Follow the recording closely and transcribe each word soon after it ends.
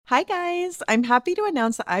Hi, guys. I'm happy to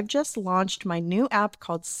announce that I've just launched my new app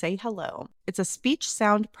called Say Hello. It's a speech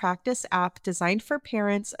sound practice app designed for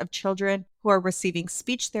parents of children who are receiving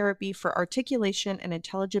speech therapy for articulation and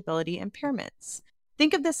intelligibility impairments.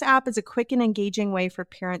 Think of this app as a quick and engaging way for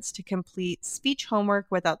parents to complete speech homework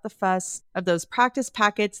without the fuss of those practice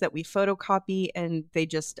packets that we photocopy and they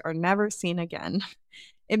just are never seen again.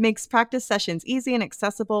 It makes practice sessions easy and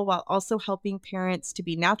accessible while also helping parents to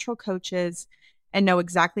be natural coaches and know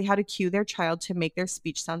exactly how to cue their child to make their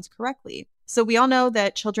speech sounds correctly. So, we all know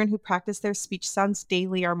that children who practice their speech sounds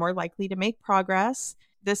daily are more likely to make progress.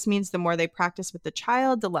 This means the more they practice with the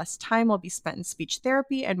child, the less time will be spent in speech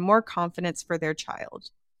therapy and more confidence for their child.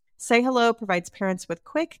 Say Hello provides parents with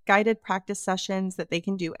quick, guided practice sessions that they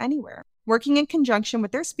can do anywhere. Working in conjunction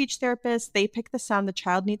with their speech therapist, they pick the sound the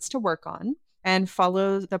child needs to work on and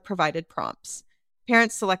follow the provided prompts.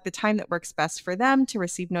 Parents select the time that works best for them to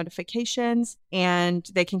receive notifications, and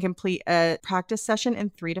they can complete a practice session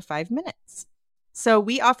in 3 to 5 minutes. So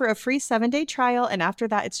we offer a free 7-day trial, and after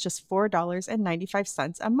that, it's just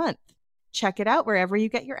 $4.95 a month. Check it out wherever you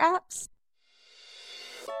get your apps.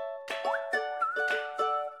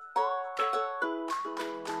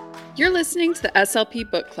 You're listening to the SLP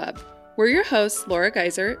Book Club. We're your hosts, Laura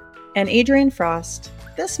Geisert and Adrienne Frost.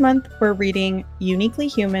 This month, we're reading Uniquely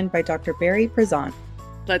Human by Dr. Barry Prezant.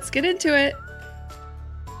 Let's get into it.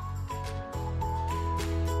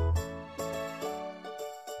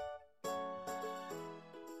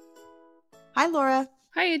 Hi, Laura.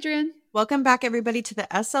 Hi, Adrienne. Welcome back, everybody, to the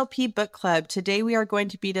SLP Book Club. Today, we are going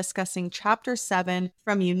to be discussing Chapter 7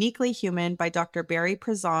 from Uniquely Human by Dr. Barry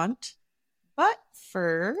Prezant. But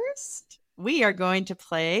first, we are going to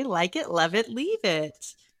play Like It, Love It, Leave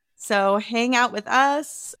It. So hang out with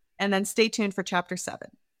us and then stay tuned for Chapter 7.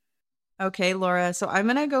 Okay, Laura, so I'm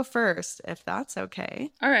going to go first, if that's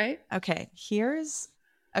okay. All right. Okay, here's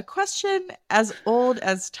a question as old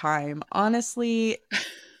as time. Honestly,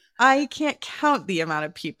 I can't count the amount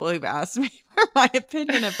of people who've asked me for my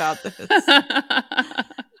opinion about this.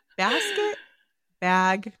 Basket,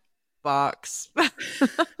 bag, box.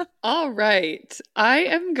 All right. I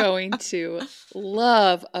am going to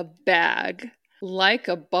love a bag, like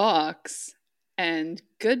a box, and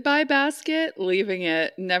goodbye basket, leaving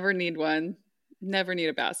it. Never need one. Never need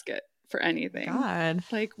a basket for anything. God.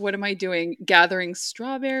 Like, what am I doing? Gathering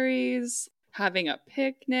strawberries, having a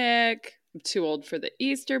picnic. I'm too old for the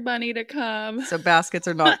Easter bunny to come. So baskets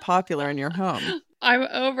are not popular in your home.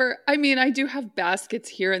 I mean, I do have baskets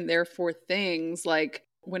here and there for things like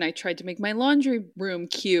when I tried to make my laundry room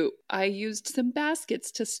cute, I used some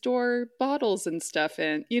baskets to store bottles and stuff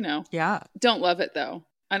in, Yeah. Don't love it though.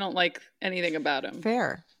 I don't like anything about them.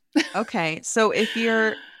 Fair. Okay. So if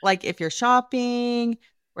you're shopping,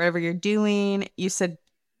 wherever you're doing, you said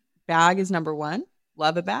bag is number one.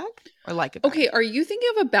 Love a bag or like a bag? Okay. Are you thinking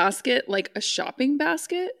of a basket like a shopping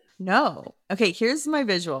basket? No. Okay. Here's my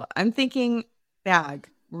visual. I'm thinking bag,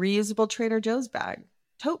 reusable Trader Joe's bag,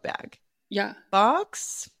 tote bag. Yeah.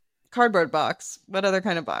 Box, cardboard box. What other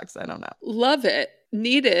kind of box? I don't know. Love it.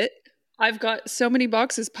 Need it. I've got so many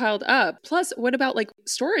boxes piled up. Plus, what about like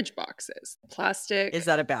storage boxes? Plastic. Is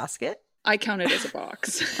that a basket? I count it as a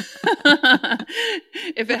box.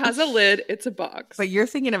 If it has a lid, it's a box. But you're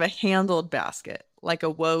thinking of a handled basket, like a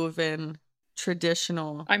woven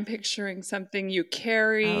traditional. I'm picturing something you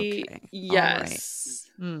carry. Okay. Yes.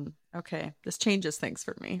 Okay. This changes things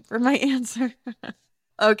for me for my answer.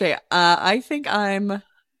 Okay. I think I'm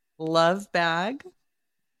love bag,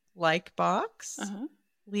 like box,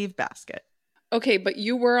 leave basket. Okay, but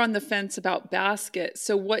you were on the fence about basket.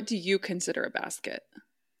 So what do you consider a basket?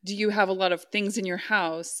 Do you have a lot of things in your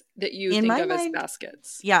house that you think of as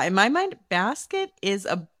baskets? Yeah, in my mind, basket is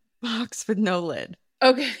a box with no lid.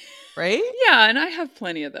 Okay. Right? Yeah, and I have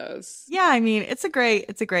plenty of those. Yeah, I mean, it's a gray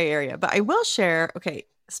area. But I will share, okay,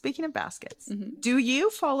 speaking of baskets, do you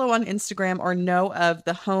follow on Instagram or know of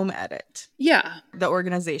the Home Edit? Yeah. The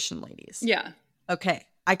organization ladies? Yeah. Okay.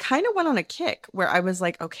 I kind of went on a kick where I was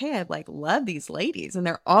like, okay, I love these ladies and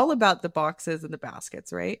they're all about the boxes and the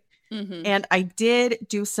baskets, right? And I did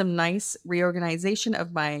do some nice reorganization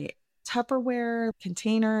of my Tupperware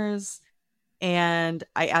containers, and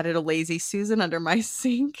I added a Lazy Susan under my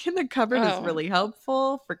sink in the cupboard. Is really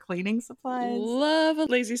helpful for cleaning supplies. Love a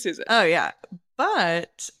Lazy Susan. Oh, yeah.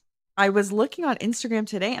 But I was looking on Instagram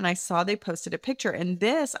today and I saw they posted a picture. And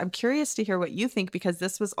this, I'm curious to hear what you think, because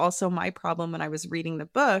this was also my problem when I was reading the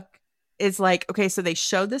book. Is like, okay, so they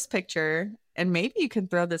showed this picture, and maybe you can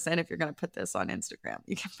throw this in if you're going to put this on Instagram.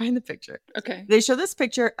 You can find the picture. Okay. They show this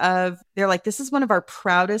picture of, they're like, this is one of our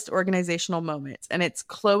proudest organizational moments. And it's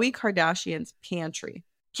Khloe Kardashian's pantry.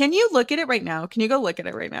 Can you look at it right now? Can you go look at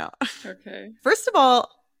it right now? Okay. First of all,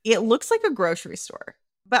 it looks like a grocery store,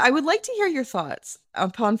 but I would like to hear your thoughts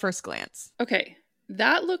upon first glance. Okay.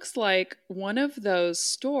 That looks like one of those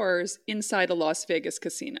stores inside a Las Vegas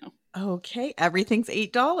casino. Okay, everything's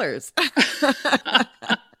 $8.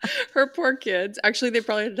 Her poor kids. Actually, they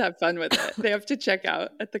probably had to have fun with it. They have to check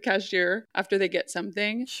out at the cashier after they get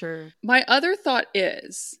something. Sure. My other thought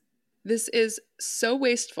is this is so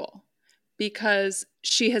wasteful because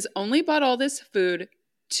she has only bought all this food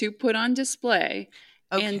to put on display.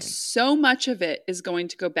 Okay. And so much of it is going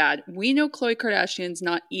to go bad. We know Khloe Kardashian's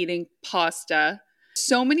not eating pasta.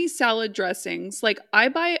 So many salad dressings. Like, I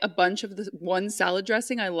buy a bunch of the one salad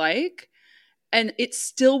dressing I like, and it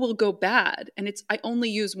still will go bad. And I only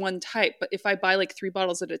use one type, but if I buy like 3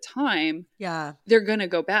 bottles at a time, Yeah. they're gonna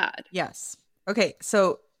go bad. Yes. Okay,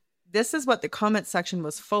 so this is what the comment section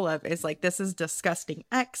was full of, is like, this is disgusting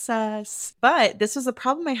excess. But this was a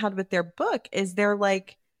problem I had with their book, is they're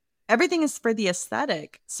like, everything is for the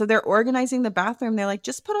aesthetic. So they're organizing the bathroom. They're like,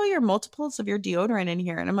 just put all your multiples of your deodorant in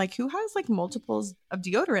here. And I'm like, who has like multiples of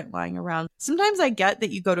deodorant lying around? Sometimes I get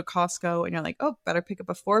that you go to Costco and you're like, oh, better pick up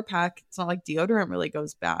a 4-pack. It's not like deodorant really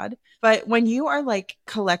goes bad. But when you are like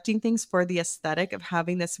collecting things for the aesthetic of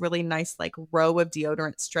having this really nice like row of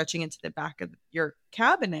deodorant stretching into the back of your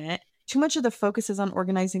cabinet, too much of the focus is on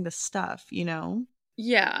organizing the stuff, you know?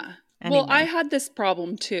 Yeah. Anyway. Well, I had this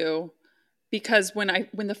problem too. Because when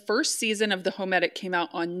the first season of The Home Edit came out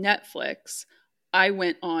on Netflix, I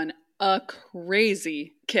went on a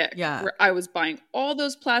crazy kick. Yeah. Where I was buying all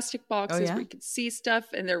those plastic boxes where you could see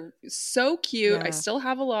stuff, and they're so cute. Yeah. I still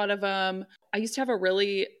have a lot of them. I used to have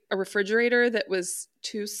a refrigerator that was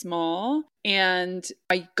too small, and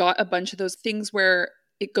I got a bunch of those things where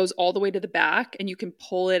it goes all the way to the back and you can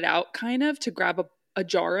pull it out kind of to grab a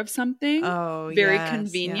jar of something. Oh, very yes,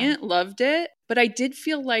 convenient. yeah. Loved it. But I did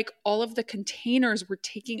feel like all of the containers were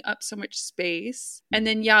taking up so much space. And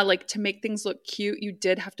then, yeah, like to make things look cute, you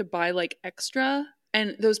did have to buy like extra.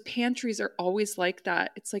 And those pantries are always like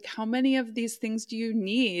that. It's like, how many of these things do you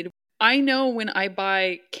need? I know when I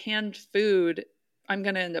buy canned food, I'm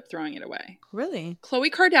going to end up throwing it away. Really? Khloe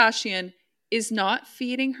Kardashian is not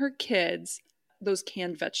feeding her kids those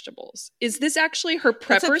canned vegetables. Is this actually her prepper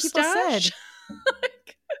That's what people stash? said.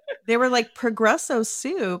 They were like, Progresso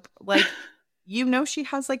soup. Like, you know, she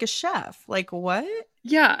has like a chef. Like, what?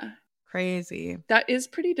 Yeah. Crazy. That is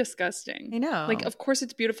pretty disgusting. I know. Like, of course,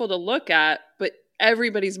 it's beautiful to look at, but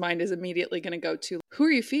everybody's mind is immediately going to go to, who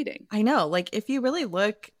are you feeding? I know. Like, if you really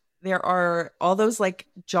look, there are all those like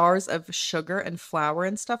jars of sugar and flour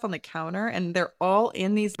and stuff on the counter, and they're all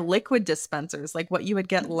in these liquid dispensers, like what you would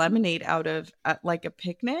get lemonade out of at like a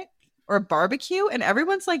picnic or a barbecue, and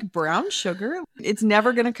everyone's like, brown sugar? It's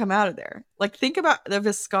never going to come out of there. Like, think about the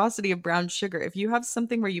viscosity of brown sugar. If you have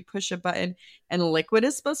something where you push a button and liquid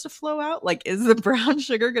is supposed to flow out, like, is the brown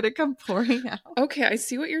sugar going to come pouring out? Okay, I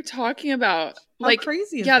see what you're talking about. How like,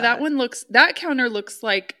 crazy is yeah, that? that counter looks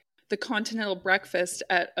like the continental breakfast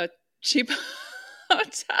at a cheap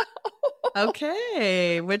hotel.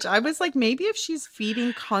 Okay, which I was like, maybe if she's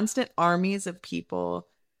feeding constant armies of people,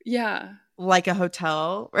 yeah, like a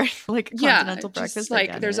hotel, right? Like a continental breakfast. Just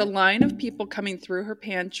like there's a line of people coming through her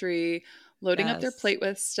pantry, loading up their plate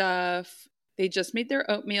with stuff. They just made their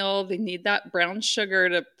oatmeal. They need that brown sugar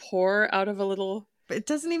to pour out of a little. But it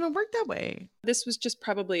doesn't even work that way. This was just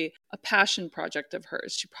probably a passion project of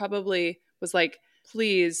hers. She probably was like,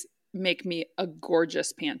 please make me a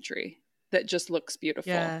gorgeous pantry that just looks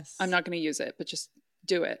beautiful. Yes. I'm not going to use it, but just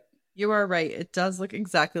do it. You are right. It does look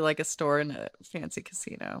exactly like a store in a fancy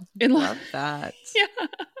casino. Love that. Yeah.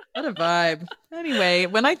 What a vibe. Anyway,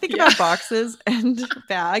 when I think about boxes and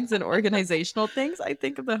bags and organizational things, I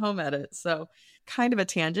think of The Home Edit. So kind of a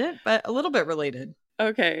tangent, but a little bit related.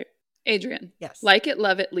 Okay. Adrienne. Yes. Like it,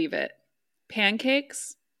 love it, leave it.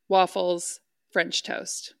 Pancakes, waffles, French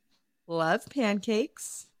toast. Love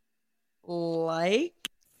pancakes. Like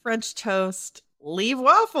French toast. Leave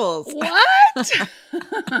waffles. What?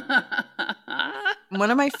 One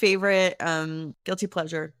of my favorite guilty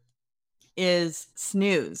pleasure is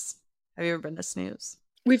Snooze. Have you ever been to Snooze?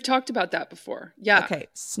 We've talked about that before. Yeah. Okay.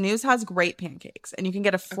 Snooze has great pancakes, and you can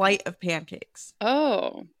get a flight of pancakes.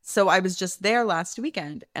 Oh. So I was just there last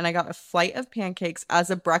weekend, and I got a flight of pancakes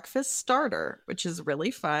as a breakfast starter, which is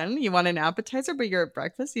really fun. You want an appetizer, but you're at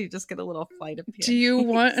breakfast, you just get a little flight of pancakes. Do you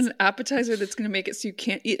want an appetizer that's going to make it so you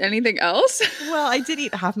can't eat anything else? Well, I did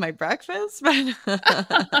eat half my breakfast,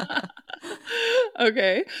 but...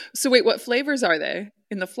 Okay. So wait, what flavors are they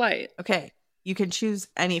in the flight? Okay. You can choose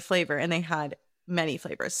any flavor, and they had many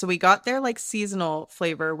flavors. So we got their like seasonal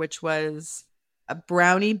flavor, which was a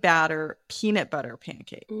brownie batter peanut butter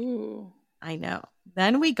pancake. Ooh. I know.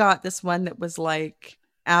 Then we got this one that was like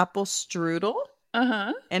apple strudel.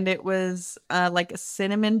 Uh-huh. And it was like a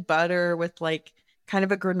cinnamon butter with like kind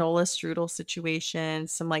of a granola strudel situation,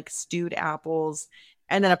 some like stewed apples,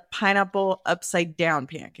 and then a pineapple upside down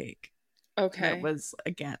pancake. Okay. That was,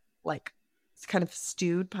 again, like kind of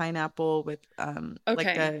stewed pineapple with like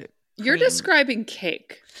a You're cream. describing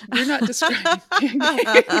cake. You're not describing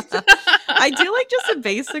pancakes. I do like just a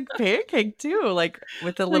basic pancake too, like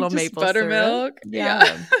with a little Like just maple buttermilk. syrup.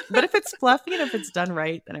 Yeah. But if it's fluffy and if it's done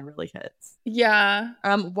right, then it really hits. Yeah.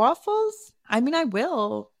 Waffles, I mean, I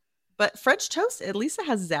will, but French toast, at least it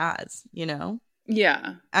has zazz, you know?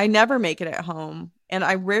 Yeah. I never make it at home, and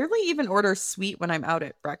I rarely even order sweet when I'm out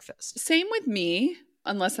at breakfast. Same with me,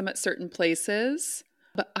 unless I'm at certain places.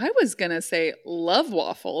 But I was going to say love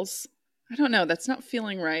waffles. I don't know. That's not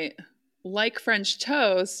feeling right. Like French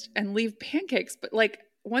toast and leave pancakes. But like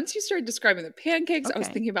once you started describing the pancakes, I was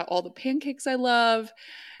Okay. thinking about all the pancakes I love.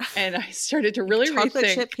 And I started to really Chocolate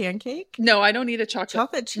rethink. chip pancake? No, I don't eat a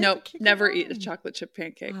chocolate chip. No, Kick never it eat a on. chocolate chip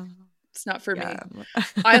pancake. Oh, It's not for me. yeah.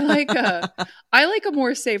 I like a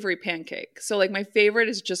more savory pancake. So like my favorite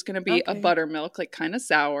is just going to be a Okay. buttermilk, like kind of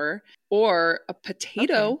sour, or a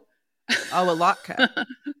potato. Oh, a latke.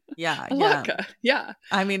 Yeah, A yeah. latke. Yeah.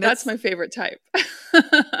 I mean, That's my favorite type.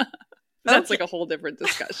 That's like a whole different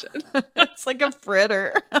discussion. It's like a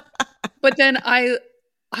fritter. But then I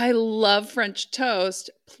love French toast.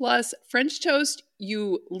 Plus French toast,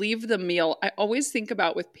 you leave the meal. I always think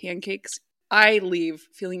about with pancakes, I leave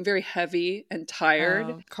feeling very heavy and tired.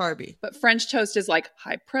 Oh, carby. But French toast is like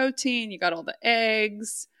high protein. You got all the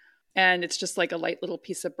eggs. And it's just like a light little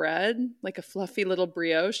piece of bread, like a fluffy little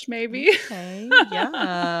brioche, maybe. Okay, yum.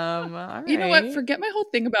 All right. You know what? Forget my whole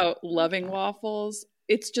thing about loving waffles.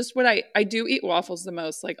 It's just what I do eat waffles the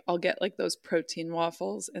most. Like I'll get like those protein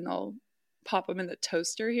waffles and I'll pop them in the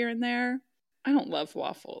toaster here and there. I don't love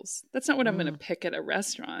waffles. That's not what I'm going to pick at a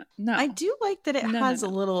restaurant. No. I do like that it No, has no.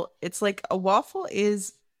 a little, it's like a waffle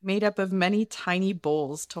is made up of many tiny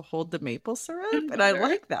bowls to hold the maple syrup. And I butter.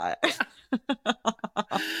 like that.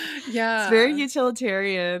 Yeah. It's very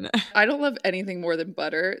utilitarian. I don't love anything more than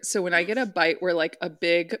butter. So when I get a bite where like a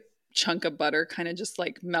big chunk of butter kind of just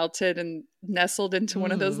like melted and nestled into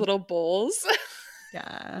one of those little bowls.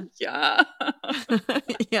 Yeah. Yeah.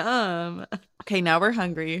 Yum. Okay, now we're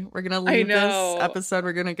hungry. We're going to I leave know. this episode.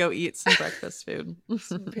 We're going to go eat some breakfast food.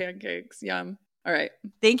 Some pancakes. Yum. All right.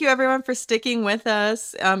 Thank you, everyone, for sticking with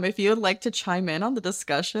us. If you would like to chime in on the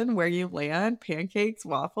discussion, where you land, pancakes,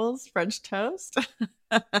 waffles, French toast,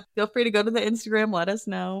 feel free to go to the Instagram, let us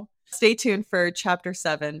know. Stay tuned for Chapter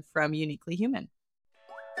 7 from Uniquely Human.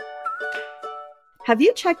 Have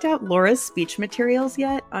you checked out Laura's speech materials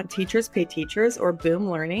yet on Teachers Pay Teachers or Boom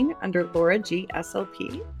Learning under Laura G.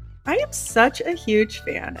 SLP? I am such a huge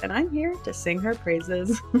fan, and I'm here to sing her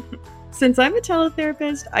praises. Since I'm a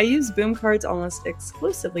teletherapist, I use Boom cards almost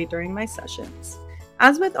exclusively during my sessions.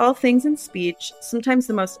 As with all things in speech, sometimes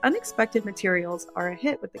the most unexpected materials are a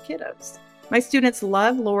hit with the kiddos. My students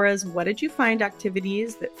love Laura's What Did You Find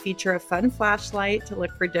activities that feature a fun flashlight to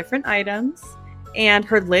look for different items, and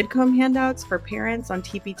her lid comb handouts for parents on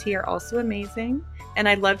TPT are also amazing, and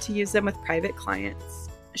I love to use them with private clients.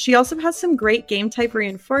 She also has some great game type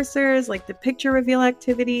reinforcers like the picture reveal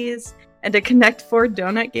activities and a Connect 4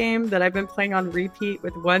 donut game that I've been playing on repeat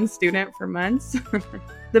with one student for months.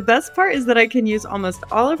 The best part is that I can use almost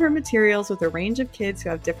all of her materials with a range of kids who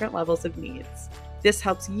have different levels of needs. This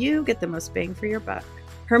helps you get the most bang for your buck.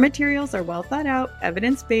 Her materials are well thought out,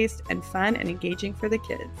 evidence-based, and fun and engaging for the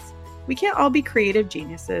kids. We can't all be creative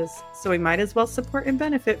geniuses, so we might as well support and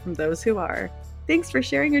benefit from those who are. Thanks for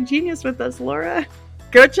sharing your genius with us, Laura.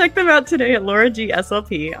 Go check them out today at Laura G.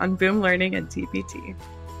 SLP on Boom Learning and TPT.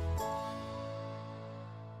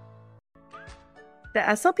 The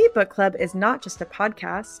SLP Book Club is not just a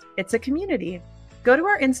podcast, it's a community. Go to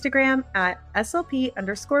our Instagram at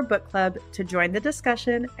SLP_book club to join the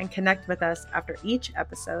discussion and connect with us after each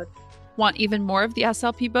episode. Want even more of the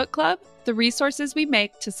SLP Book Club? The resources we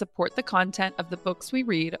make to support the content of the books we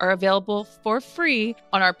read are available for free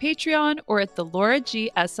on our Patreon or at the Laura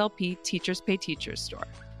G. SLP Teachers Pay Teachers store.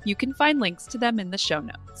 You can find links to them in the show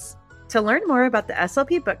notes. To learn more about the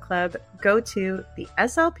SLP Book Club, go to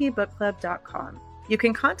theslpbookclub.com. You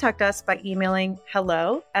can contact us by emailing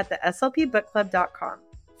hello@theslpbookclub.com.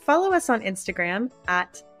 Follow us on Instagram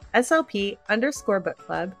at SLP_book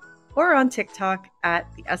club or on TikTok at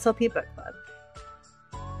the SLP Book Club.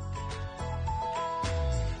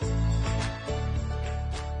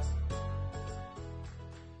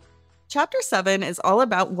 Chapter 7 is all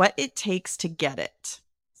about what it takes to get it.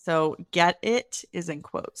 So get it is in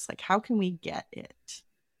quotes. Like, how can we get it?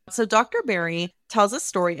 So Dr. Barry tells a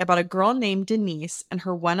story about a girl named Denise and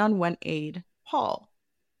her one-on-one aide, Paul.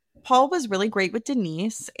 Paul was really great with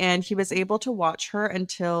Denise, and he was able to watch her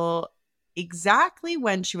until exactly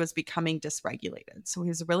when she was becoming dysregulated. So he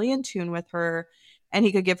was really in tune with her, and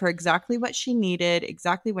he could give her exactly what she needed,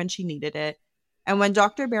 exactly when she needed it. And when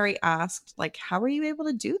Dr. Barry asked, like, how are you able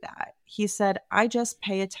to do that? He said, I just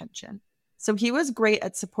pay attention. So he was great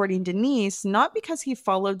at supporting Denise, not because he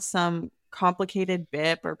followed some complicated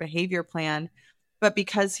BIP or behavior plan, but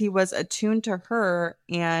because he was attuned to her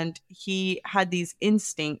and he had these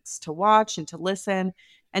instincts to watch and to listen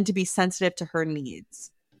and to be sensitive to her needs.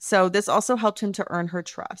 So this also helped him to earn her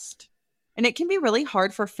trust. And it can be really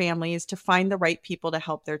hard for families to find the right people to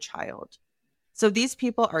help their child. So these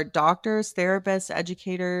people are doctors, therapists,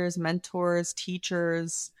 educators, mentors,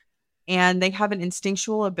 teachers, and they have an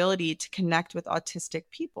instinctual ability to connect with autistic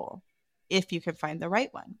people if you can find the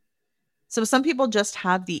right one. So some people just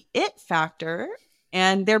have the it factor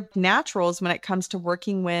and they're naturals when it comes to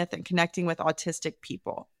working with and connecting with autistic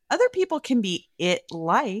people. Other people can be it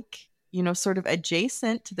like, sort of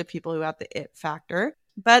adjacent to the people who have the it factor,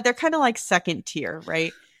 but they're kind of like second tier,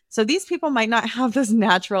 right? So these people might not have those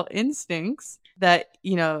natural instincts that,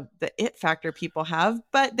 the it factor people have,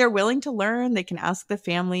 but they're willing to learn. They can ask the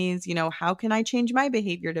families, how can I change my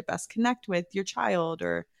behavior to best connect with your child?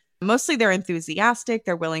 Or mostly they're enthusiastic,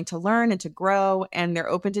 they're willing to learn and to grow, and they're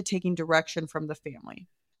open to taking direction from the family.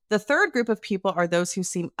 The third group of people are those who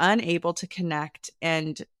seem unable to connect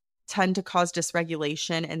and tend to cause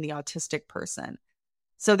dysregulation in the autistic person.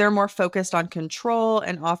 So they're more focused on control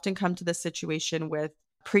and often come to the situation with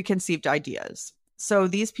preconceived ideas. So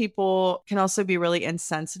these people can also be really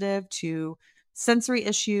insensitive to sensory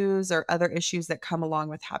issues or other issues that come along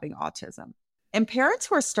with having autism. And parents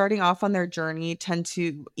who are starting off on their journey tend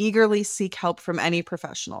to eagerly seek help from any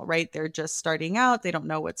professional, right? They're just starting out. They don't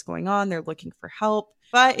know what's going on. They're looking for help.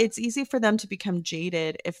 But it's easy for them to become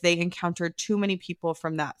jaded if they encounter too many people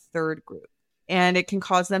from that third group. And it can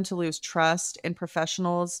cause them to lose trust in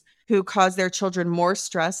professionals who cause their children more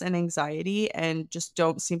stress and anxiety and just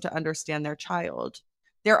don't seem to understand their child.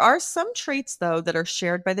 There are some traits, though, that are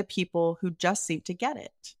shared by the people who just seem to get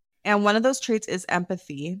it. And one of those traits is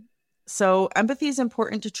empathy. So, empathy is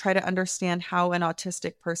important to try to understand how an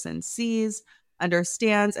autistic person sees,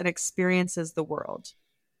 understands, and experiences the world.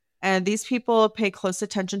 And these people pay close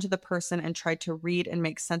attention to the person and try to read and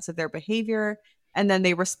make sense of their behavior, and then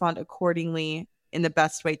they respond accordingly in the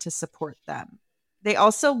best way to support them. They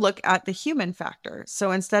also look at the human factor.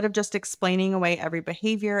 So instead of just explaining away every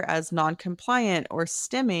behavior as non-compliant or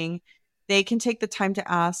stimming, they can take the time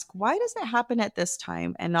to ask, why does it happen at this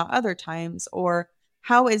time and not other times? Or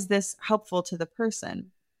how is this helpful to the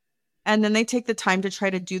person? And then they take the time to try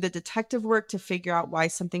to do the detective work to figure out why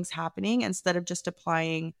something's happening instead of just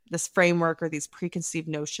applying this framework or these preconceived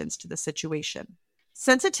notions to the situation.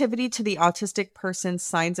 Sensitivity to the autistic person's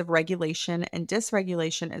signs of regulation and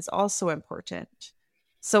dysregulation is also important.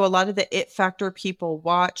 So a lot of the it factor people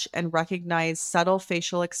watch and recognize subtle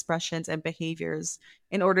facial expressions and behaviors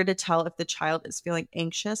in order to tell if the child is feeling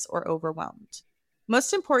anxious or overwhelmed.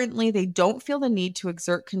 Most importantly, they don't feel the need to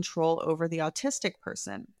exert control over the autistic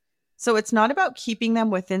person. So it's not about keeping them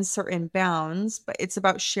within certain bounds, but it's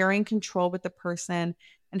about sharing control with the person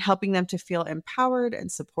and helping them to feel empowered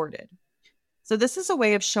and supported. So this is a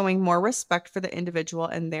way of showing more respect for the individual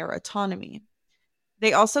and their autonomy.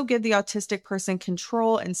 They also give the autistic person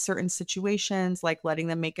control in certain situations, like letting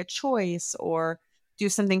them make a choice or do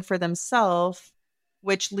something for themselves,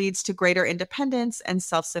 which leads to greater independence and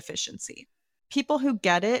self-sufficiency. People who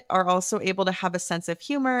get it are also able to have a sense of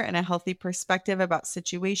humor and a healthy perspective about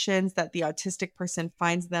situations that the autistic person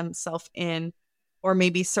finds themselves in, or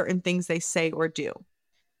maybe certain things they say or do.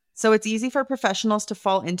 So it's easy for professionals to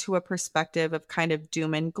fall into a perspective of kind of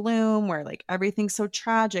doom and gloom where like everything's so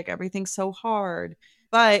tragic, everything's so hard.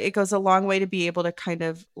 But it goes a long way to be able to kind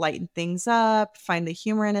of lighten things up, find the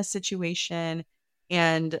humor in a situation,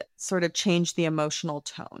 and sort of change the emotional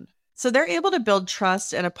tone. So they're able to build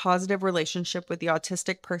trust and a positive relationship with the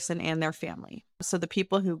autistic person and their family. So the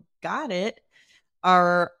people who got it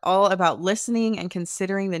are all about listening and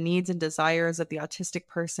considering the needs and desires of the autistic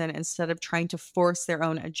person instead of trying to force their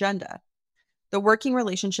own agenda. The working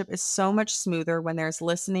relationship is so much smoother when there's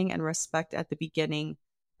listening and respect at the beginning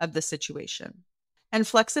of the situation. And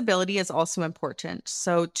flexibility is also important.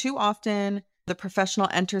 So too often, the professional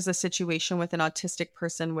enters a situation with an autistic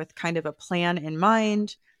person with kind of a plan in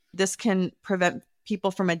mind. This can prevent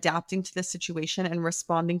people from adapting to the situation and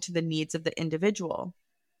responding to the needs of the individual.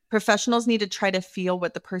 Professionals need to try to feel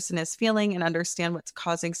what the person is feeling and understand what's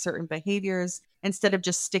causing certain behaviors instead of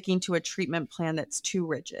just sticking to a treatment plan that's too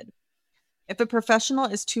rigid. If a professional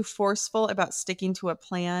is too forceful about sticking to a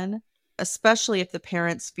plan, especially if the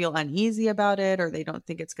parents feel uneasy about it or they don't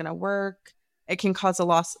think it's going to work, it can cause a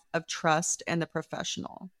loss of trust in the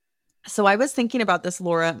professional. So I was thinking about this,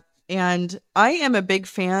 Laura, and I am a big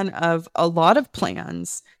fan of a lot of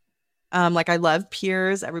plans. Like I love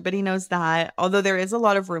peers. Everybody knows that, although there is a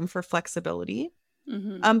lot of room for flexibility.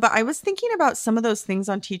 But I was thinking about some of those things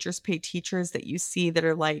on Teachers Pay Teachers that you see that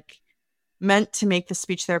are like meant to make the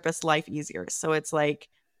speech therapist's life easier. So it's like,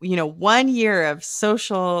 1 year of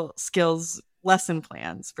social skills lesson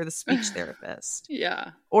plans for the speech therapist.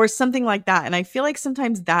 Yeah. Or something like that. And I feel like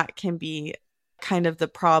sometimes that can be kind of the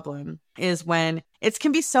problem, is when it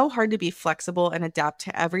can be so hard to be flexible and adapt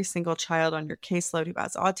to every single child on your caseload who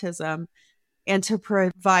has autism and to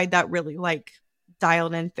provide that really like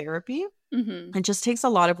dialed in therapy. It just takes a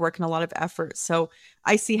lot of work and a lot of effort. So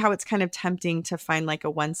I see how it's kind of tempting to find like a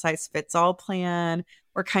one size fits all plan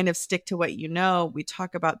or kind of stick to what you know. We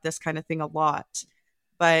talk about this kind of thing a lot.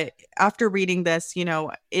 But after reading this,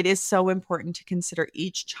 it is so important to consider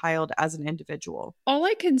each child as an individual. All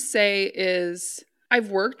I can say is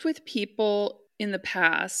I've worked with people in the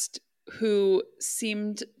past who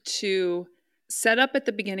seemed to set up at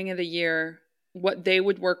the beginning of the year what they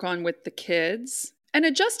would work on with the kids and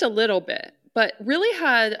adjust a little bit, but really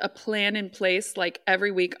had a plan in place. Like every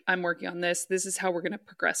week I'm working on this. This is how we're going to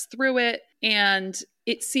progress through it. And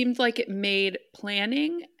it seemed like it made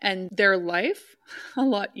planning and their life a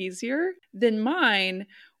lot easier than mine,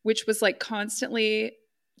 which was like constantly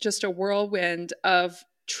just a whirlwind of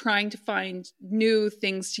trying to find new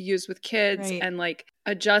things to use with kids and like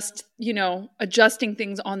adjusting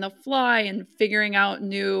things on the fly and figuring out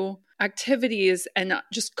new activities and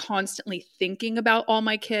just constantly thinking about all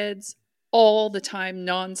my kids all the time,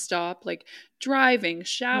 nonstop, like driving,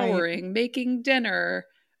 showering, making dinner,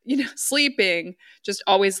 sleeping, just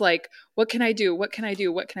always like, what can I do? What can I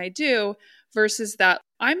do? What can I do? Versus that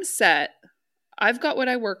I'm set. I've got what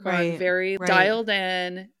I work on, very dialed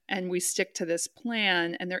in, and we stick to this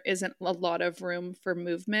plan, and there isn't a lot of room for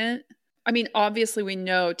movement. I mean, obviously we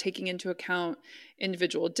know, taking into account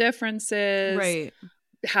individual differences,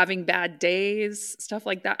 having bad days, stuff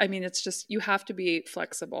like that. I mean, it's just, you have to be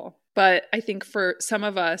flexible. But I think for some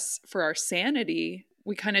of us, for our sanity,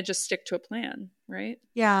 we kind of just stick to a plan, right?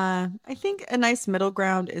 Yeah. I think a nice middle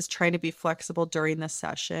ground is trying to be flexible during the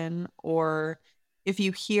session. Or if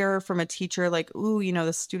you hear from a teacher like, ooh,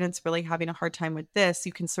 the student's really having a hard time with this,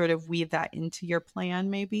 you can sort of weave that into your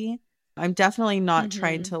plan maybe. I'm definitely not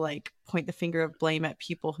trying to like point the finger of blame at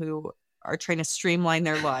people who are trying to streamline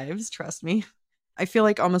their lives. Trust me. I feel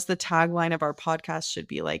like almost the tagline of our podcast should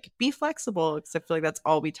be like, be flexible, because I feel like that's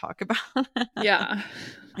all we talk about. Yeah.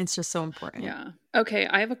 It's just so important. Yeah. Okay.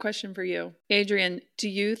 I have a question for you. Adrienne, do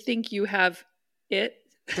you think you have it?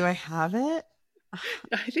 Do I have it?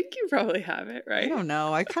 I think you probably have it, right? I don't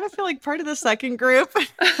know. I kind of feel like part of the second group.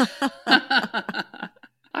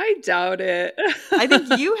 I doubt it. I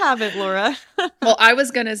think you have it, Laura. Well, I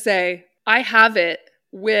was going to say, I have it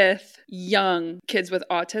with young kids with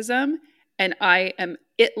autism, and I am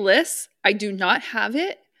itless. I do not have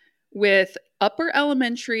it with upper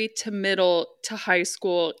elementary to middle to high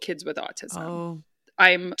school kids with autism. Oh.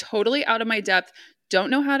 I'm totally out of my depth. Don't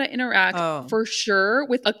know how to interact for sure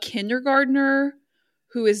with a kindergartner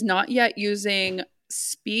who is not yet using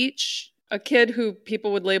speech, a kid who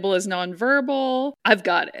people would label as nonverbal. I've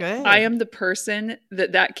got it. Good. I am the person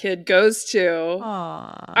that kid goes to.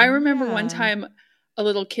 Aww, I remember one time a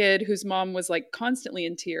little kid whose mom was like constantly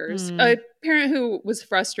in tears. A parent who was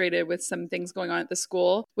frustrated with some things going on at the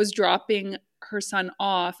school was dropping her son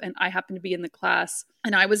off, and I happened to be in the class,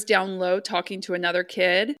 and I was down low talking to another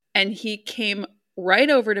kid, and he came right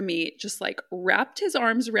over to me, just like wrapped his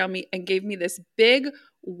arms around me and gave me this big,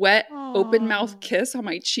 wet, open mouth kiss on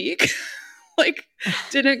my cheek. Like,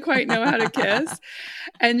 didn't quite know how to kiss.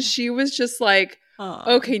 And she was just like,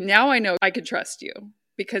 okay, now I know I can trust you,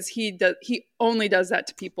 because he only does that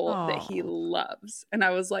to people that he loves. And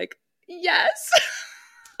I was like, yes.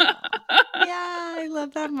 Yeah, I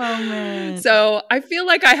love that moment. So I feel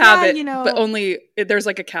like I have it, but only, there's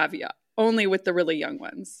like a caveat, only with the really young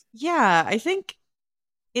ones. Yeah, I think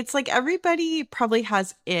it's like everybody probably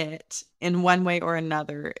has it in one way or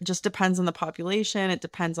another. It just depends on the population. It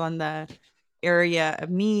depends on the area of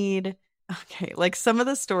need. Okay, like some of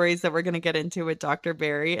the stories that we're going to get into with Dr.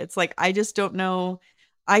 Barry, it's like, I just don't know.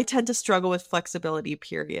 I tend to struggle with flexibility,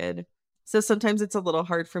 period. So sometimes it's a little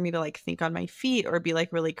hard for me to like think on my feet or be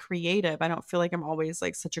like really creative. I don't feel like I'm always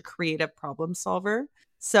like such a creative problem solver.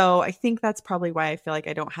 So I think that's probably why I feel like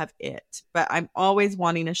I don't have it. But I'm always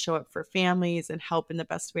wanting to show up for families and help in the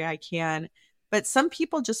best way I can. But some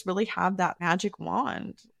people just really have that magic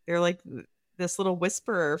wand. They're like this little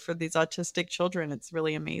whisperer for these autistic children. It's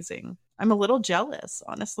really amazing. I'm a little jealous,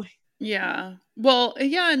 honestly. Yeah. Well,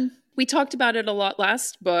 yeah, and we talked about it a lot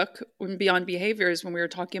last book, Beyond Behaviors, when we were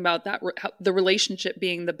talking about that the relationship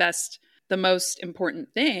being the most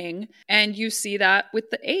important thing. And you see that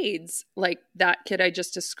with the aides. Like that kid I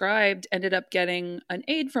just described ended up getting an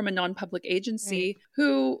aid from a non-public agency Right.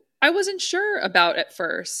 who I wasn't sure about at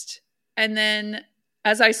first. And then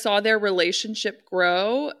as I saw their relationship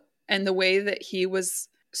grow and the way that he was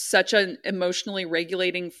such an emotionally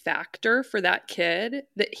regulating factor for that kid,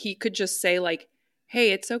 that he could just say like,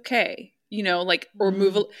 hey, it's okay, like, or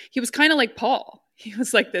move Mm, he was kind of like Paul. He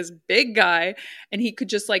was like this big guy, and he could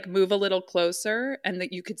just like move a little closer, and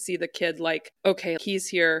that you could see the kid like, okay, he's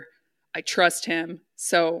here, I trust him,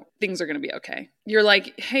 so things are going to be okay. You're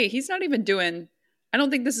like, hey, he's not even doing, I don't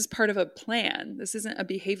think this is part of a plan. This isn't a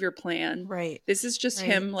behavior plan. right. This is just Right.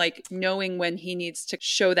 him like knowing when he needs to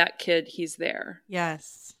show that kid he's there.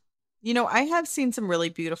 Yes. You know, I have seen some really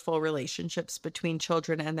beautiful relationships between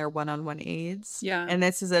children and their one-on-one aides. Yeah. And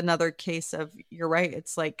this is another case of you're right.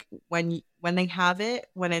 It's like when they have it,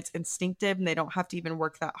 when it's instinctive and they don't have to even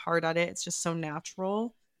work that hard at it, it's just so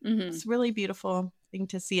natural. Hmm. It's really beautiful thing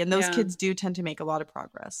to see. And those Yeah. kids do tend to make a lot of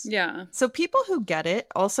progress. Yeah. So, people who get it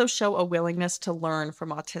also show a willingness to learn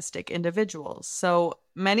from autistic individuals. So,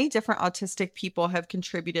 many different autistic people have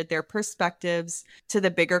contributed their perspectives to the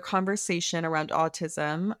bigger conversation around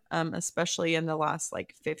autism, especially in the last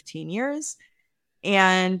like 15 years.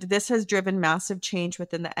 And this has driven massive change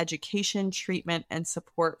within the education, treatment, and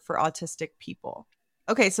support for autistic people.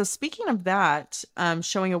 Okay, so speaking of that,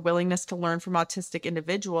 showing a willingness to learn from autistic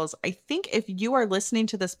individuals, I think if you are listening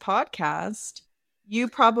to this podcast, you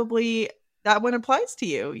probably, that one applies to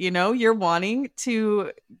you. You know, you're wanting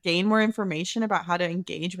to gain more information about how to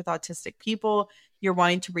engage with autistic people, you're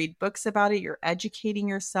wanting to read books about it, you're educating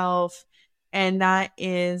yourself. And that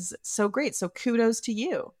is so great. So kudos to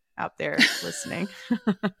you out there listening.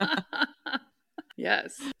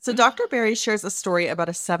 Yes. So, Dr. Barry shares a story about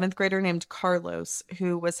a seventh grader named Carlos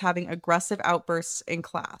who was having aggressive outbursts in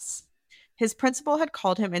class. His principal had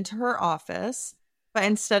called him into her office, but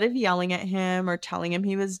instead of yelling at him or telling him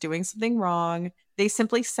he was doing something wrong, they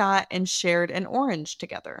simply sat and shared an orange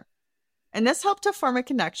together. And this helped to form a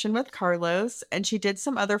connection with Carlos, and she did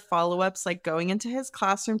some other follow ups like going into his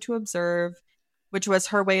classroom to observe, which was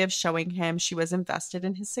her way of showing him she was invested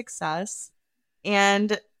in his success.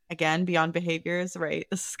 And again, beyond behaviors, right?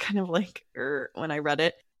 This is kind of like when I read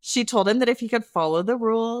it. She told him that if he could follow the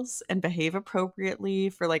rules and behave appropriately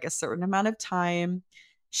for like a certain amount of time,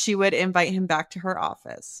 she would invite him back to her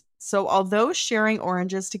office. So, although sharing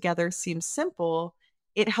oranges together seems simple,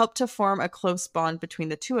 it helped to form a close bond between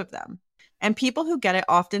the two of them. And people who get it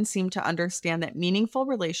often seem to understand that meaningful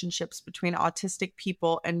relationships between autistic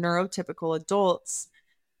people and neurotypical adults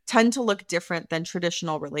tend to look different than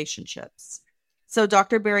traditional relationships. So,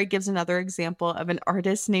 Dr. Barry gives another example of an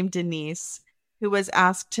artist named Denise who was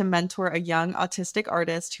asked to mentor a young autistic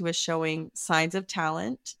artist who was showing signs of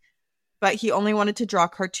talent, but he only wanted to draw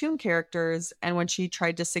cartoon characters. And when she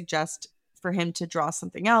tried to suggest for him to draw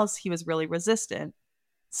something else, he was really resistant.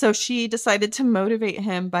 So, she decided to motivate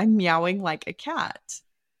him by meowing like a cat.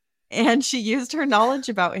 And she used her knowledge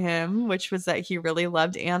about him, which was that he really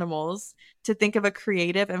loved animals, to think of a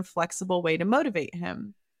creative and flexible way to motivate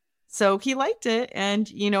him. So he liked it. And,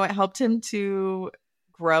 it helped him to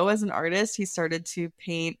grow as an artist. He started to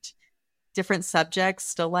paint different subjects,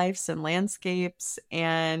 still lifes and landscapes.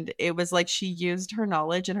 And it was like she used her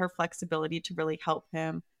knowledge and her flexibility to really help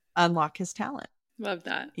him unlock his talent. Love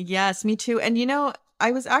that. Yes, me too. And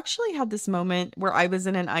I was actually had this moment where I was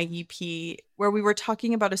in an IEP where we were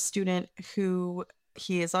talking about a student who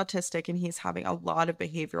he is autistic and he's having a lot of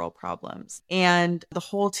behavioral problems. And the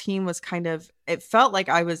whole team was it felt like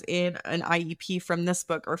I was in an IEP from this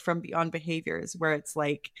book or from Beyond Behaviors, where it's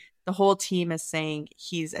like the whole team is saying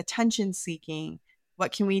he's attention seeking.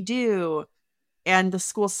 What can we do? And the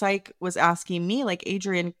school psych was asking me, like,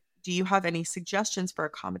 Adrienne, do you have any suggestions for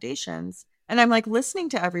accommodations? And I'm like listening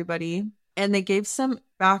to everybody. And they gave some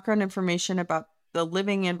background information about the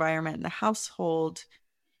living environment in the household,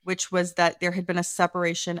 which was that there had been a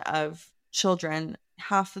separation of children.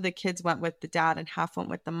 Half of the kids went with the dad and half went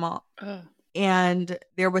with the mom. Oh. And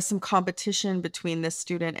there was some competition between this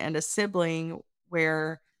student and a sibling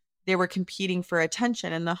where they were competing for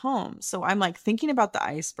attention in the home. So I'm like thinking about the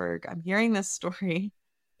iceberg. I'm hearing this story.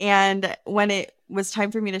 And when it was time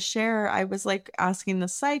for me to share, I was like asking the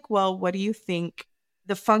psych, well, what do you think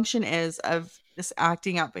the function is of this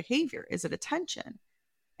acting out behavior. Is it attention?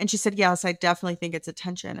 And she said, yes, I definitely think it's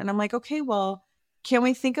attention. And I'm like, okay, well, can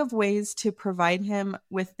we think of ways to provide him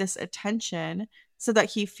with this attention so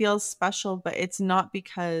that he feels special, but it's not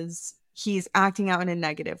because he's acting out in a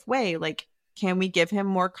negative way? Like, can we give him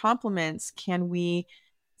more compliments? Can we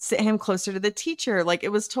sit him closer to the teacher? Like,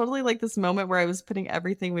 it was totally like this moment where I was putting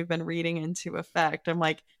everything we've been reading into effect. I'm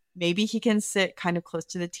like, maybe he can sit kind of close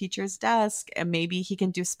to the teacher's desk and maybe he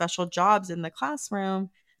can do special jobs in the classroom,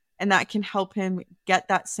 and that can help him get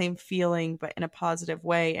that same feeling but in a positive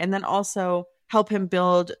way, and then also help him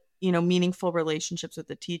build, meaningful relationships with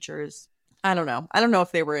the teachers. I don't know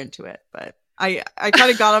if they were into it, but I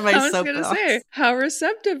kind of got on my I was gonna soapbox. say, how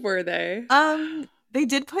receptive were they? They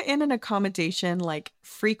did put in an accommodation like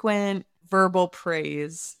frequent verbal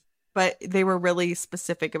praise, but they were really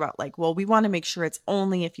specific about like, well, we want to make sure it's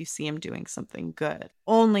only if you see him doing something good.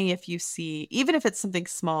 Only if you see, even if it's something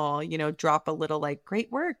small, drop a little like, great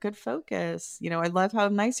work, good focus. I love how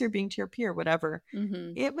nice you're being to your peer, whatever.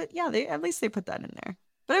 Mm-hmm. Yeah, but yeah, at least they put that in there.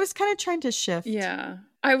 But I was kind of trying to shift. Yeah.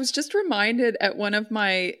 I was just reminded at one of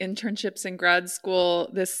my internships in grad school,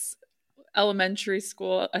 this elementary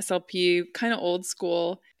school, SLP, kind of old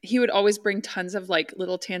school, he would always bring tons of like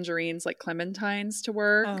little tangerines, like clementines to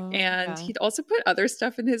work. Oh, And yeah. he'd also put other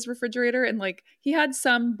stuff in his refrigerator. And like he had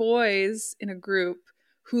some boys in a group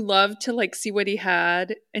who loved to like see what he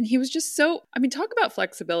had. And he was just so, I mean, talk about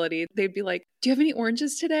flexibility. They'd be like, do you have any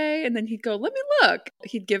oranges today? And then he'd go, let me look.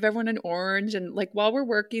 He'd give everyone an orange. And like while we're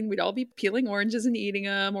working, we'd all be peeling oranges and eating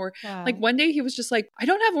them. Or like one day he was just like, I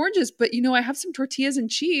don't have oranges, but I have some tortillas and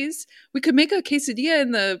cheese. We could make a quesadilla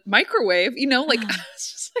in the microwave, like I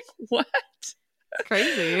was just like, what? It's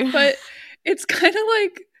crazy. But it's kind of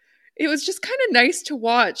like, it was just kind of nice to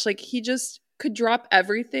watch. Like he just could drop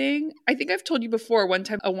everything. I think I've told you before, one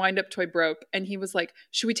time a wind up toy broke and he was like,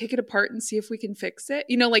 should we take it apart and see if we can fix it?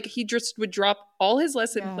 Like he just would drop all his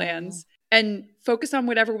lesson plans and focus on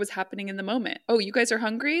whatever was happening in the moment. Oh, you guys are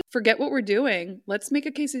hungry? Forget what we're doing. Let's make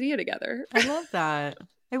a quesadilla together. I love that.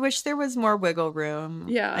 I wish there was more wiggle room.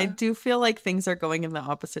 Yeah. I do feel like things are going in the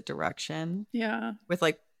opposite direction. Yeah. With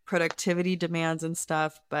like productivity demands and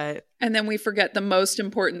stuff, but and then we forget the most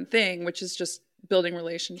important thing, which is just building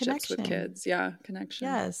relationships with kids. Yeah, connection.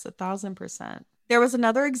 Yes, 1,000%. There was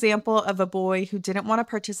another example of a boy who didn't want to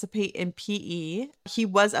participate in PE. He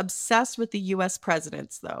was obsessed with the US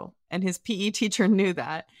presidents, though, and his PE teacher knew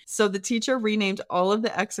that. So the teacher renamed all of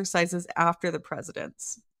the exercises after the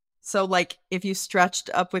presidents. So, like, if you stretched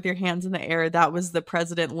up with your hands in the air, that was the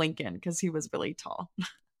President Lincoln because he was really tall.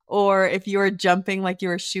 Or if you were jumping like you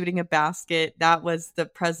were shooting a basket, that was the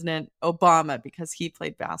President Obama because he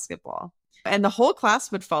played basketball. And the whole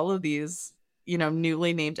class would follow these,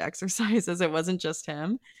 newly named exercises. It wasn't just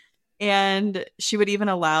him. And she would even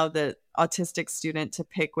allow the autistic student to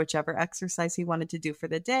pick whichever exercise he wanted to do for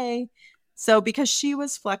the day. So because she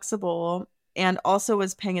was flexible and also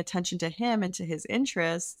was paying attention to him and to his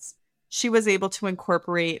interests, she was able to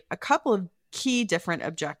incorporate a couple of key different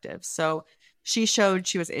objectives. So she showed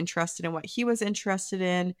she was interested in what he was interested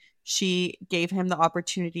in. She gave him the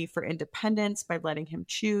opportunity for independence by letting him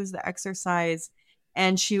choose the exercise.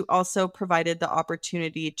 And she also provided the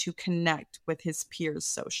opportunity to connect with his peers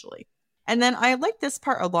socially. And then I like this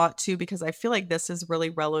part a lot too, because I feel like this is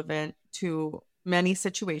really relevant to many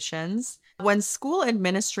situations. When school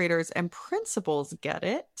administrators and principals get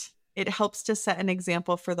it, it helps to set an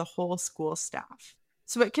example for the whole school staff.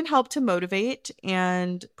 So it can help to motivate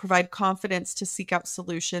and provide confidence to seek out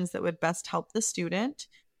solutions that would best help the student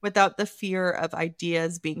without the fear of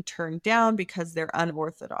ideas being turned down because they're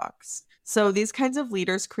unorthodox. So these kinds of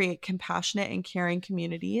leaders create compassionate and caring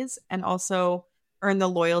communities and also earn the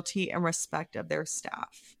loyalty and respect of their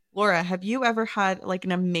staff. Laura, have you ever had like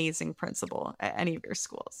an amazing principal at any of your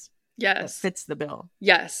schools? Yes. That fits the bill.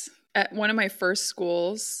 Yes. At one of my first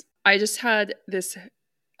schools, I just had this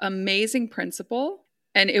amazing principal.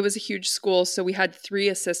 And it was a huge school, so we had 3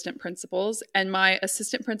 assistant principals. And my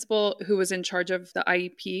assistant principal, who was in charge of the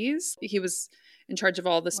IEPs, he was in charge of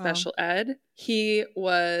all the special ed. He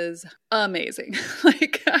was amazing.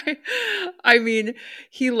 I mean,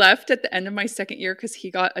 he left at the end of my second year because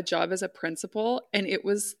he got a job as a principal. And it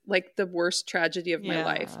was like the worst tragedy of my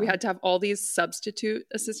life. We had to have all these substitute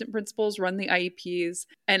assistant principals run the IEPs.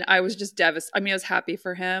 And I was just devastated. I mean, I was happy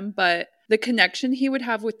for him, but the connection he would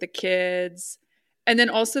have with the kids, and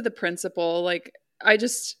then also the principal,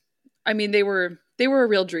 they were a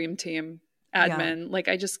real dream team. Admin. Like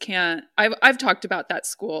I just can't, I've talked about that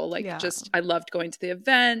school. I loved going to the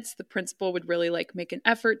events. The principal would really like make an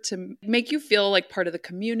effort to make you feel like part of the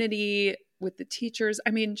community. with the teachers.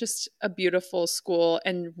 I mean, just a beautiful school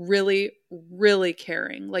and really, really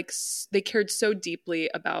caring. Like they cared so deeply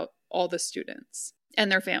about all the students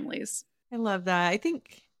and their families. I love that. I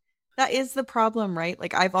think that is the problem, right?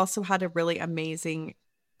 Like, I've also had a really amazing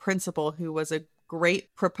principal who was a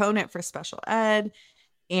great proponent for special ed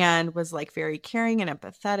and was like very caring and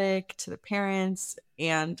empathetic to the parents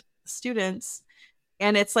and students.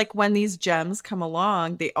 And it's like when these gems come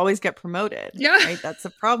along, they always get promoted, Yeah. right? That's the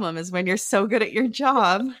problem, is when you're so good at your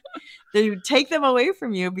job, they take them away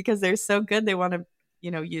from you because they're so good. They want to,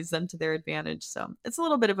 use them to their advantage. So it's a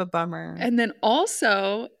little bit of a bummer. And then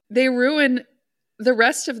also they ruin the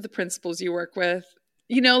rest of the principals you work with.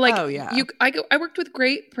 Like Oh, yeah. I worked with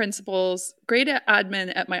great principals, great at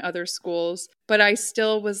admin at my other schools, but I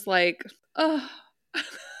still was like, oh,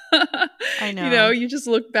 I know. You just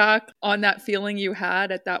look back on that feeling you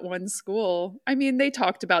had at that one school. I mean, they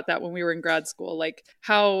talked about that when we were in grad school, like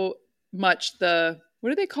how much what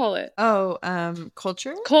do they call it? Oh,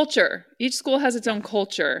 culture? Culture. Each school has its own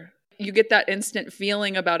culture. You get that instant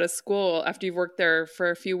feeling about a school after you've worked there for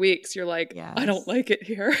a few weeks. You're like, Yes. I don't like it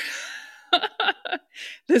here.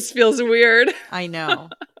 This feels weird. I know.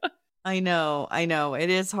 It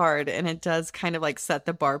is hard, and it does kind of like set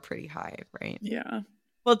the bar pretty high, right? Yeah.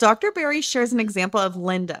 Well, Dr. Berry shares an example of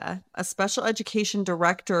Linda, a special education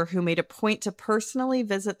director who made a point to personally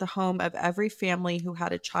visit the home of every family who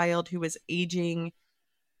had a child who was aging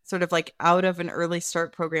sort of like out of an early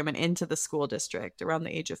start program and into the school district around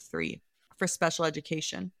the age of 3 for special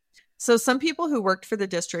education. So some people who worked for the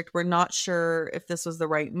district were not sure if this was the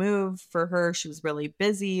right move for her. She was really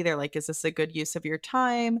busy. They're like, is this a good use of your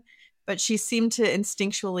time? But she seemed to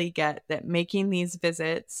instinctually get that making these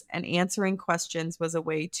visits and answering questions was a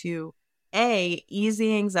way to A, ease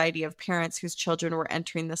the anxiety of parents whose children were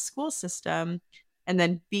entering the school system, and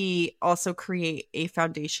then B, also create a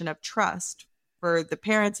foundation of trust for the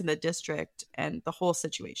parents in the district and the whole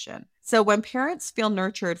situation. So when parents feel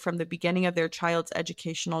nurtured from the beginning of their child's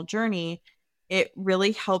educational journey, it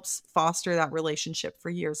really helps foster that relationship for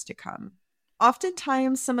years to come.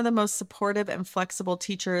 Oftentimes, some of the most supportive and flexible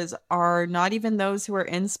teachers are not even those who are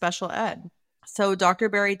in special ed. So Dr.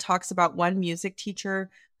 Berry talks about one music teacher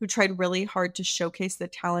who tried really hard to showcase the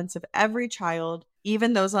talents of every child,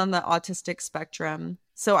 even those on the autistic spectrum.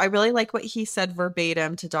 So I really like what he said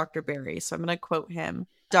verbatim to Dr. Berry. So I'm going to quote him.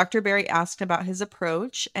 Dr. Berry asked about his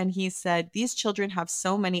approach, and he said, "These children have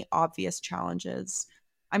so many obvious challenges.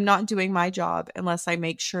 I'm not doing my job unless I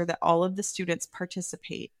make sure that all of the students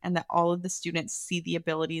participate and that all of the students see the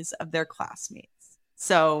abilities of their classmates."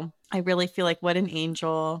 So I really feel like what an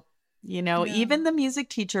angel, even the music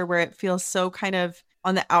teacher, where it feels so kind of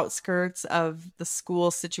on the outskirts of the school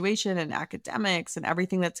situation and academics and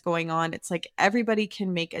everything that's going on. It's like everybody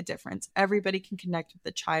can make a difference. Everybody can connect with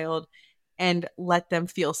the child and let them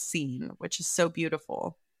feel seen, which is so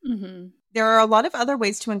beautiful. Mm-hmm. There are a lot of other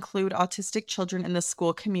ways to include autistic children in the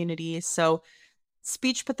school community. So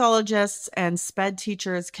speech pathologists and SPED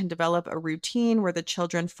teachers can develop a routine where the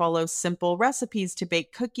children follow simple recipes to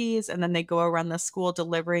bake cookies, and then they go around the school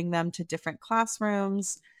delivering them to different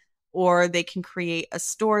classrooms. Or they can create a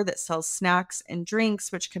store that sells snacks and drinks,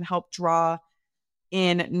 which can help draw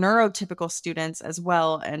in neurotypical students as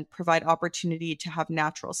well and provide opportunity to have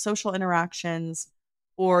natural social interactions.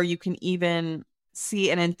 Or you can even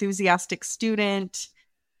see an enthusiastic student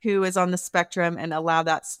who is on the spectrum and allow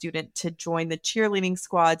that student to join the cheerleading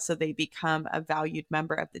squad so they become a valued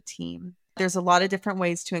member of the team. There's a lot of different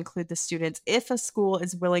ways to include the students if a school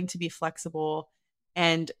is willing to be flexible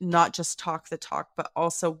and not just talk the talk, but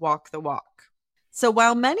also walk the walk. So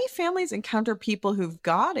while many families encounter people who've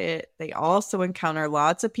got it, they also encounter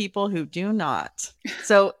lots of people who do not.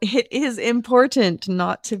 So it is important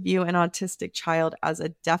not to view an autistic child as a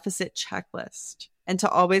deficit checklist and to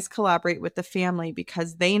always collaborate with the family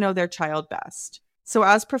because they know their child best. So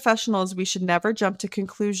as professionals, we should never jump to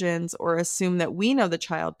conclusions or assume that we know the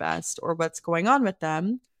child best or what's going on with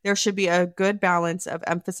them. There should be a good balance of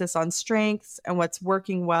emphasis on strengths and what's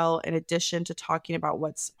working well, in addition to talking about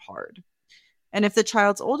what's hard. And if the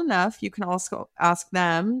child's old enough, you can also ask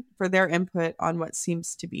them for their input on what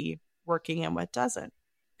seems to be working and what doesn't.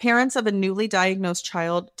 Parents of a newly diagnosed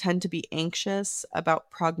child tend to be anxious about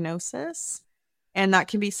prognosis, and that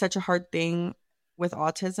can be such a hard thing with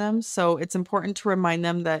autism. So it's important to remind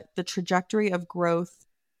them that the trajectory of growth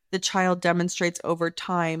the child demonstrates over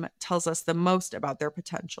time tells us the most about their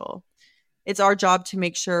potential. It's our job to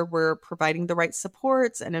make sure we're providing the right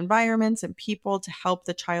supports and environments and people to help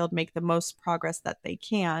the child make the most progress that they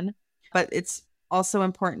can. But it's also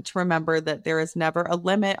important to remember that there is never a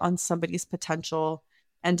limit on somebody's potential,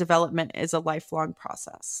 and development is a lifelong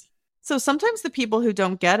process. So sometimes the people who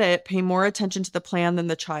don't get it pay more attention to the plan than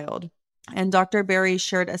the child. And Dr. Barry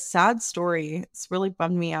shared a sad story. It's really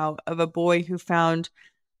bummed me out of a boy who found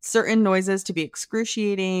certain noises to be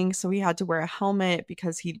excruciating. So he had to wear a helmet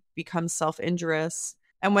because he'd become self injurious.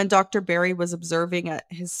 And when Dr. Barry was observing at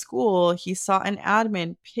his school, he saw an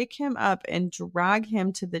admin pick him up and drag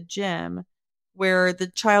him to the gym where the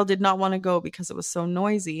child did not want to go because it was so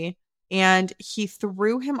noisy. And he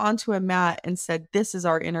threw him onto a mat and said, "This is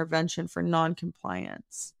our intervention for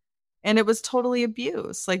noncompliance." And it was totally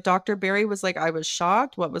abuse. Like Dr. Barry was like, "I was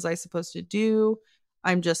shocked. What was I supposed to do?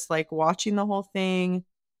 I'm just like watching the whole thing."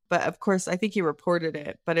 But of course, I think he reported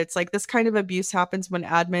it. But it's like this kind of abuse happens when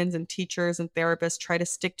admins and teachers and therapists try to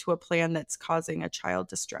stick to a plan that's causing a child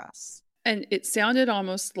distress. And it sounded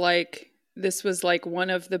almost like this was like one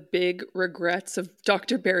of the big regrets of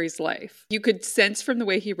Dr. Barry's life. You could sense from the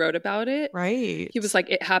way he wrote about it. Right. He was like,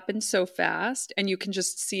 it happened so fast. And you can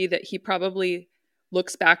just see that he probably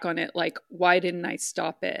looks back on it like, why didn't I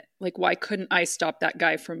stop it? Like, why couldn't I stop that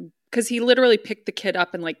guy from, because he literally picked the kid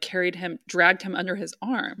up and like carried him, dragged him under his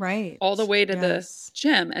arm, Right. all the way to Yes. the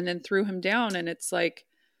gym and then threw him down. And it's like,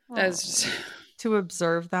 that's just, To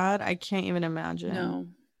observe that, I can't even imagine. no.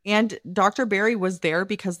 And Dr. Barry was there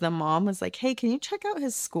because the mom was like, "Hey, can you check out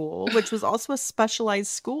his school?" Which was also a specialized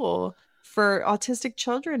school for autistic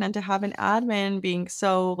children. And to have an admin being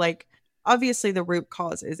so like, obviously the root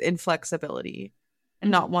cause is inflexibility and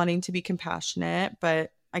not wanting to be compassionate,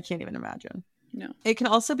 but I can't even imagine. No. It can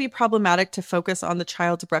also be problematic to focus on the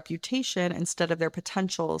child's reputation instead of their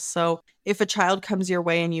potentials. So, if a child comes your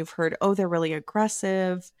way and you've heard, "Oh, they're really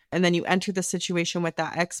aggressive," and then you enter the situation with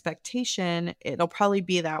that expectation, it'll probably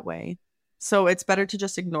be that way. So, it's better to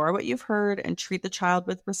just ignore what you've heard and treat the child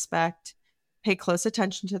with respect, pay close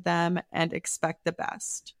attention to them, and expect the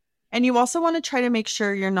best. And you also want to try to make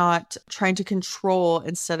sure you're not trying to control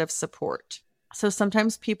instead of support. So,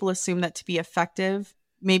 sometimes people assume that to be effective,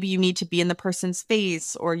 maybe you need to be in the person's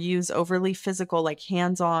face or use overly physical, like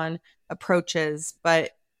hands-on approaches.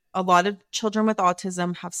 But a lot of children with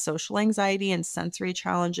autism have social anxiety and sensory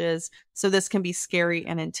challenges, so this can be scary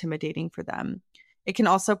and intimidating for them. It can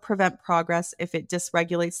also prevent progress if it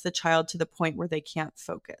dysregulates the child to the point where they can't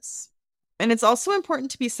focus. And it's also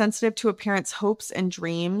important to be sensitive to a parent's hopes and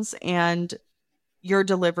dreams and your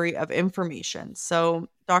delivery of information. So,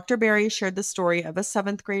 Dr. Barry shared the story of a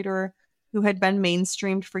seventh grader who had been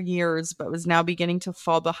mainstreamed for years but was now beginning to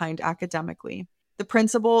fall behind academically. The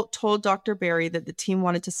principal told Dr. Barry that the team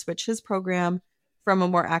wanted to switch his program from a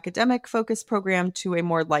more academic focused program to a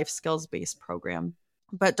more life skills based program.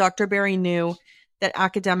 But Dr. Barry knew that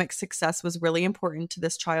academic success was really important to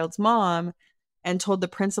this child's mom and told the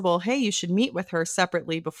principal, "Hey, you should meet with her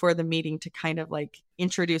separately before the meeting to kind of like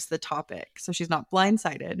introduce the topic so she's not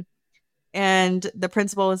blindsided." And the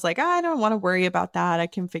principal was like, "I don't want to worry about that. I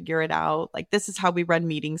can figure it out. Like, this is how we run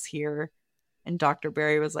meetings here." And Dr.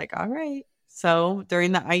 Barry was like, "All right." So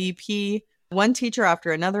during the IEP, one teacher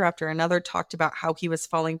after another talked about how he was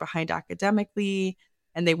falling behind academically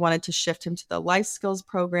and they wanted to shift him to the life skills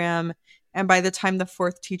program. And by the time the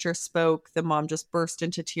fourth teacher spoke, the mom just burst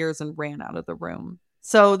into tears and ran out of the room.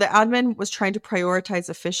 So the admin was trying to prioritize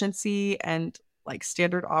efficiency and like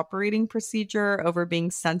standard operating procedure over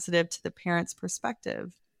being sensitive to the parent's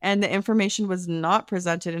perspective. And the information was not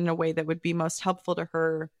presented in a way that would be most helpful to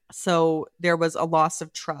her. So there was a loss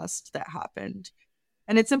of trust that happened.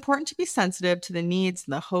 And it's important to be sensitive to the needs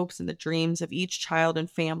and the hopes and the dreams of each child and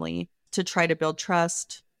family to try to build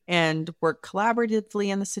trust and work collaboratively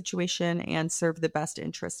in the situation and serve the best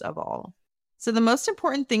interests of all. So the most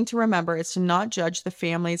important thing to remember is to not judge the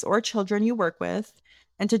families or children you work with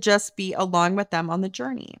and to just be along with them on the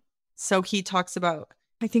journey. So he talks about,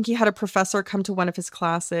 I think he had a professor come to one of his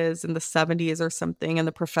classes in the 70s or something, and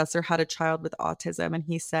the professor had a child with autism. And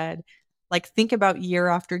he said, like, think about year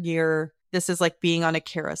after year, this is like being on a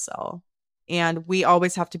carousel. And we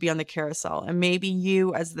always have to be on the carousel. And maybe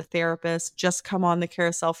you, as the therapist, just come on the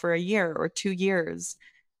carousel for a year or 2 years.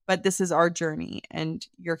 But this is our journey, and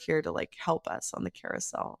you're here to like help us on the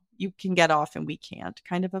carousel. You can get off and we can't,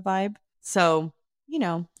 kind of a vibe. So,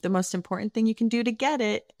 the most important thing you can do to get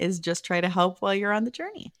it is just try to help while you're on the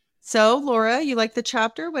journey. So, Laura, you liked the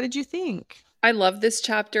chapter? What did you think? I love this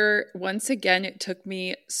chapter. Once again, it took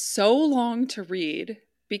me so long to read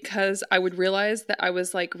because I would realize that I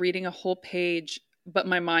was like reading a whole page, but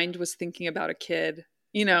my mind was thinking about a kid,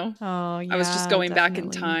 Oh, yeah. I was just going back in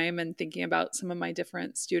definitely. time and thinking about some of my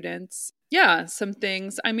different students. Yeah, some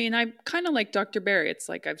things. I mean, I kind of like Dr. Barry. It's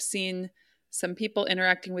like I've seen some people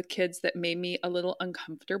interacting with kids that made me a little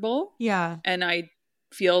uncomfortable. Yeah. And I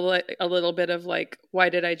feel like a little bit of like, why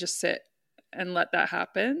did I just sit and let that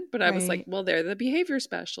happen. But I was like, Right. well, they're the behavior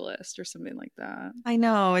specialist or something like that. I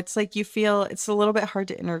know. It's like you feel it's a little bit hard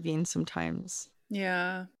to intervene sometimes.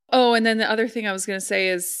 Yeah. Oh, and then the other thing I was going to say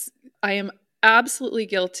is I am absolutely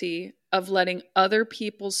guilty of letting other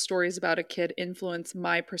people's stories about a kid influence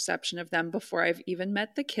my perception of them before I've even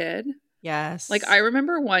met the kid. Yes. Like, I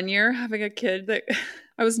remember one year having a kid that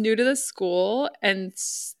I was new to the school, and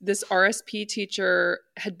this RSP teacher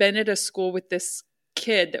had been at a school with this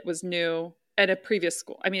kid that was new at a previous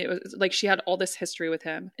school. I mean, it was like she had all this history with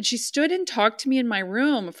him. And she stood and talked to me in my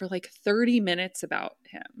room for like 30 minutes about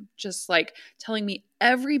him, just like telling me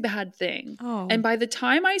every bad thing. Oh. And by the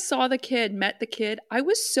time I saw the kid, met the kid, I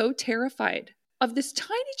was so terrified of this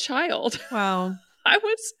tiny child. Wow. I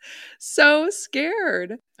was so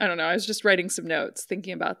scared. I don't know. I was just writing some notes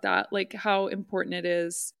thinking about that, like how important it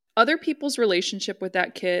is. Other people's relationship with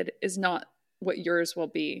that kid is not what yours will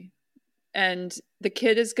be. And the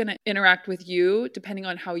kid is going to interact with you depending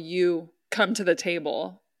on how you come to the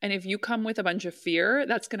table. And if you come with a bunch of fear,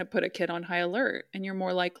 that's going to put a kid on high alert. And you're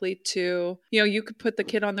more likely to, you could put the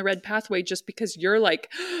kid on the red pathway just because you're like,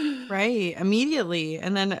 right, immediately.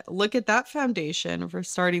 And then look at that foundation for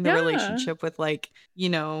starting the relationship with like,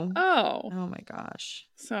 oh my gosh.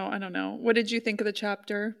 So I don't know. What did you think of the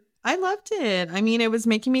chapter? I loved it. I mean, it was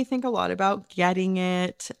making me think a lot about getting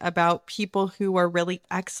it, about people who are really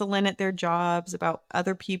excellent at their jobs, about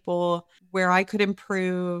other people where I could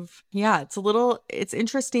improve. Yeah, it's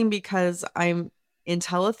interesting because I'm in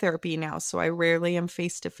teletherapy now, so I rarely am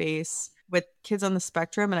face to face with kids on the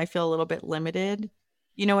spectrum, and I feel a little bit limited,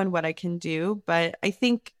 in what I can do. But I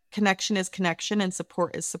think connection is connection and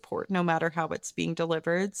support is support, no matter how it's being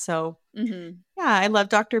delivered. So yeah, I love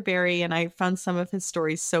Dr. Barry, and I found some of his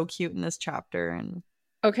stories so cute in this chapter. And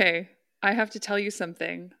okay, I have to tell you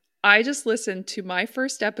something. I just listened to my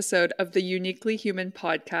first episode of the Uniquely Human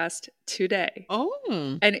podcast today.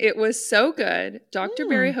 Oh. And it was so good. Dr.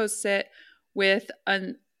 Barry hosts it with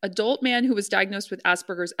an adult man who was diagnosed with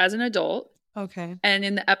Asperger's as an adult. Okay. And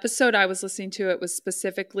in the episode I was listening to, it was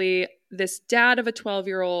specifically this dad of a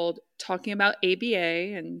 12-year-old talking about ABA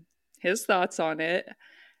and his thoughts on it.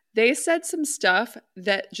 They said some stuff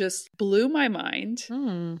that just blew my mind.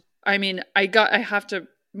 I mean, I have to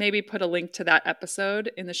maybe put a link to that episode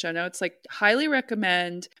in the show notes. Like, highly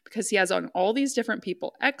recommend, because he has on all these different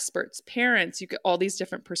people, experts, parents, you get all these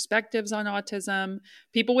different perspectives on autism.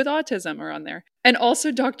 People with autism are on there. And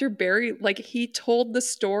also Dr. Barry, like, he told the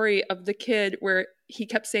story of the kid where he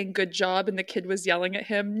kept saying good job and the kid was yelling at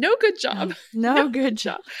him, no good job. No good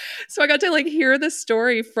job. So I got to like hear the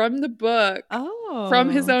story from the book, from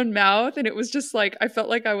his own mouth. And it was just like, I felt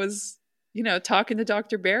like I was, talking to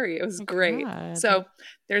Dr. Barry. It was great. God. So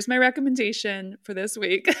there's my recommendation for this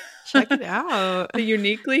week. Check it out. The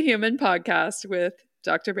Uniquely Human podcast with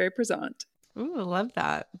Dr. Barry Prezant. Ooh, I love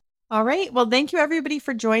that. All right. Well, thank you everybody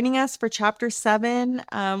for joining us for Chapter 7.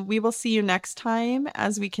 We will see you next time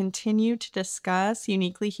as we continue to discuss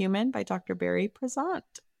Uniquely Human by Dr. Barry Prezant.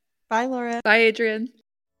 Bye, Laura. Bye, Adrienne.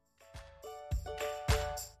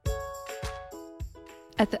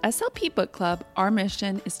 At the SLP Book Club, our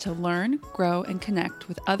mission is to learn, grow, and connect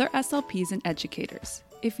with other SLPs and educators.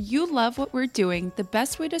 If you love what we're doing, the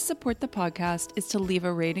best way to support the podcast is to leave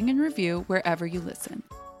a rating and review wherever you listen.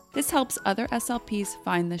 This helps other SLPs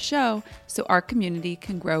find the show so our community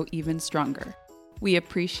can grow even stronger. We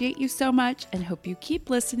appreciate you so much and hope you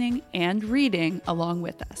keep listening and reading along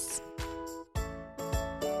with us.